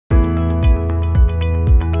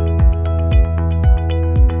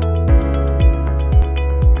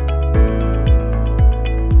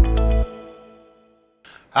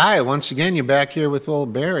Hi, once again, you're back here with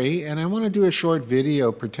old Barry, and I want to do a short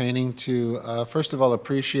video pertaining to, first of all,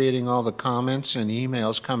 appreciating all the comments and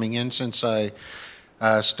emails coming in since I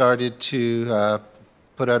started to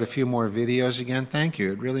put out a few more videos again. Thank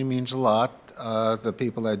you. It really means a lot, the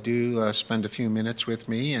people that do spend a few minutes with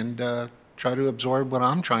me and try to absorb what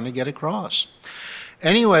I'm trying to get across.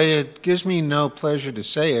 Anyway, it gives me no pleasure to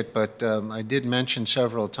say it, but I did mention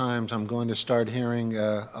several times I'm going to start hearing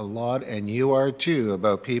a lot, and you are too,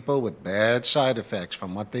 about people with bad side effects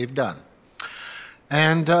from what they've done.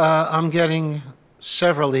 And I'm getting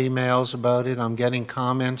several emails about it. I'm getting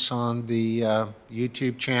comments on the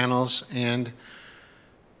YouTube channels, and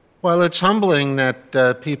while it's humbling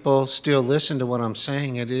that people still listen to what I'm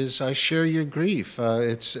saying, I share your grief.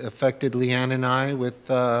 It's affected Leanne and I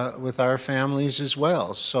with our families as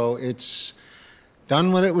well. So it's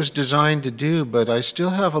done what it was designed to do, but I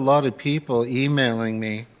still have a lot of people emailing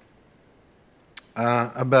me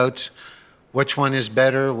about which one is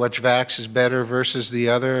better, which vax is better versus the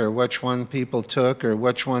other, or which one people took, or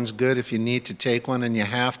which one's good if you need to take one and you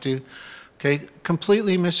have to. Okay,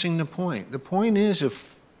 completely missing the point. The point is,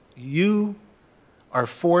 if you are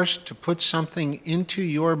forced to put something into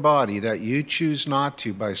your body that you choose not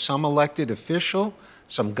to by some elected official,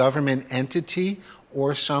 some government entity,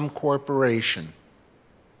 or some corporation,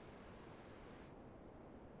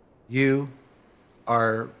 you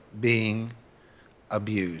are being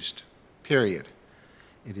abused, period.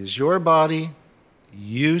 It is your body.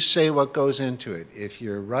 You say what goes into it. If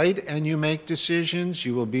you're right and you make decisions,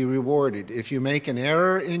 you will be rewarded. If you make an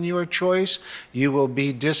error in your choice, you will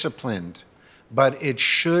be disciplined. But it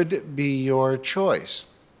should be your choice.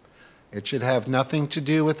 It should have nothing to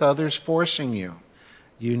do with others forcing you.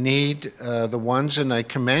 You need the ones, and I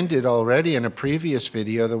commended already in a previous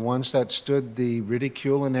video, the ones that stood the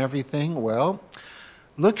ridicule and everything. Well,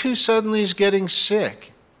 look who suddenly is getting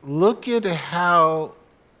sick. Look at how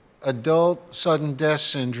adult sudden death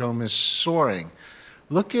syndrome is soaring.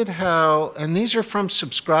 Look at how, and these are from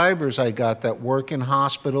subscribers I got that work in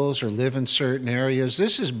hospitals or live in certain areas.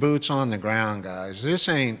 This is boots on the ground, guys. This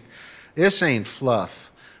ain't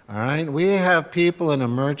fluff, all right? We have people in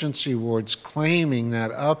emergency wards claiming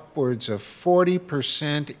that upwards of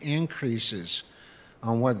 40% increases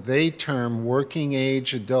on what they term working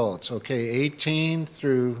age adults, okay, 18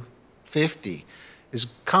 through 50, is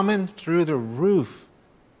coming through the roof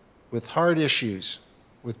with heart issues,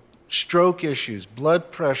 with stroke issues, blood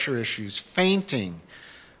pressure issues, fainting,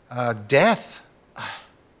 death,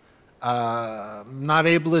 not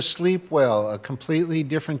able to sleep well, a completely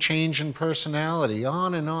different change in personality,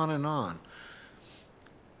 on and on and on.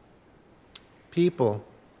 People,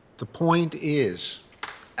 the point is,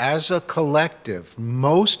 as a collective,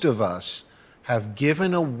 most of us have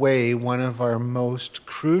given away one of our most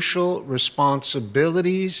crucial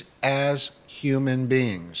responsibilities as human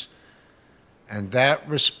beings. And that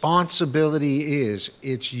responsibility is,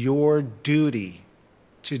 it's your duty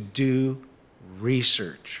to do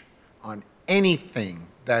research on anything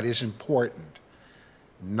that is important,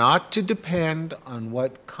 not to depend on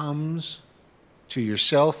what comes to your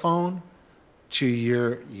cell phone, to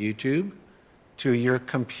your YouTube, to your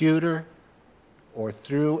computer, or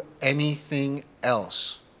through anything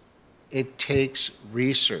else. It takes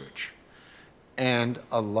research. And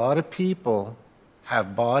a lot of people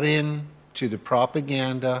have bought in to the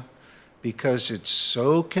propaganda because it's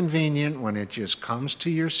so convenient when it just comes to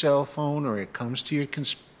your cell phone or it comes to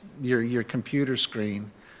your computer screen,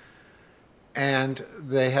 and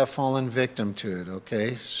they have fallen victim to it,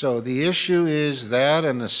 okay? So the issue is that,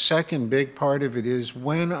 and the second big part of it is,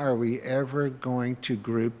 when are we ever going to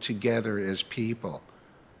group together as people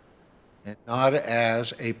and not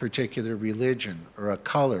as a particular religion or a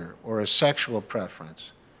color or a sexual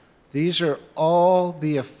preference? These are all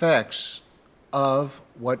the effects of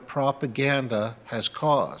what propaganda has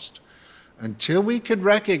caused. Until we could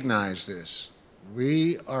recognize this,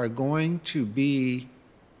 we are going to be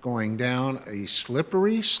going down a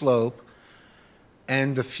slippery slope,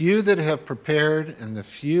 and the few that have prepared and the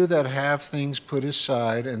few that have things put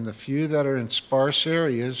aside and the few that are in sparse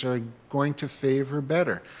areas are going to favor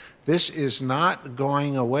better. This is not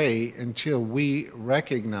going away until we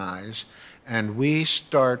recognize and we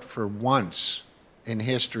start, for once in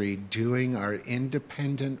history, doing our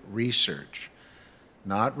independent research,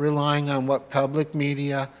 not relying on what public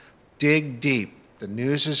media. Dig deep. The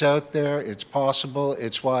news is out there. It's possible.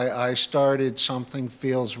 It's why I started Something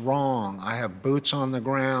Feels Wrong. I have boots on the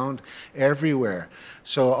ground everywhere.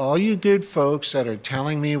 So all you good folks that are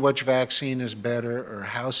telling me which vaccine is better, or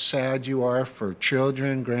how sad you are for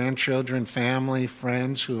children, grandchildren, family,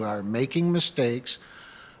 friends who are making mistakes,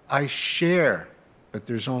 I share but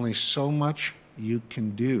there's only so much you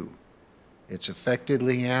can do. It's affected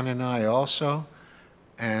Leanne and I also,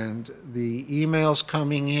 and the emails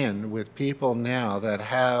coming in with people now that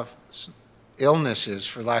have illnesses,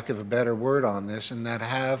 for lack of a better word on this, and that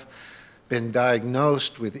have been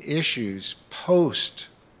diagnosed with issues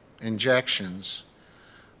post-injections,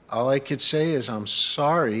 all I could say is, I'm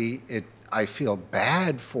sorry, I feel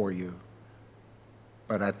bad for you,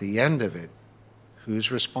 but at the end of it,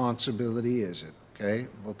 whose responsibility is it? Okay,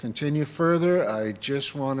 we'll continue further. I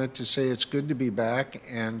just wanted to say it's good to be back,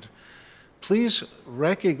 and please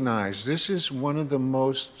recognize this is one of the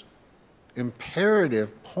most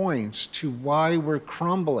imperative points to why we're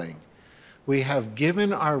crumbling. We have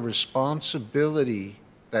given our responsibility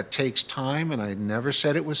that takes time, and I never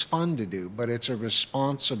said it was fun to do, but it's a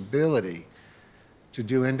responsibility to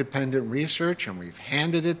do independent research, and we've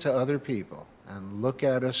handed it to other people. And look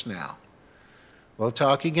at us now. We'll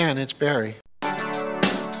talk again. It's Barry.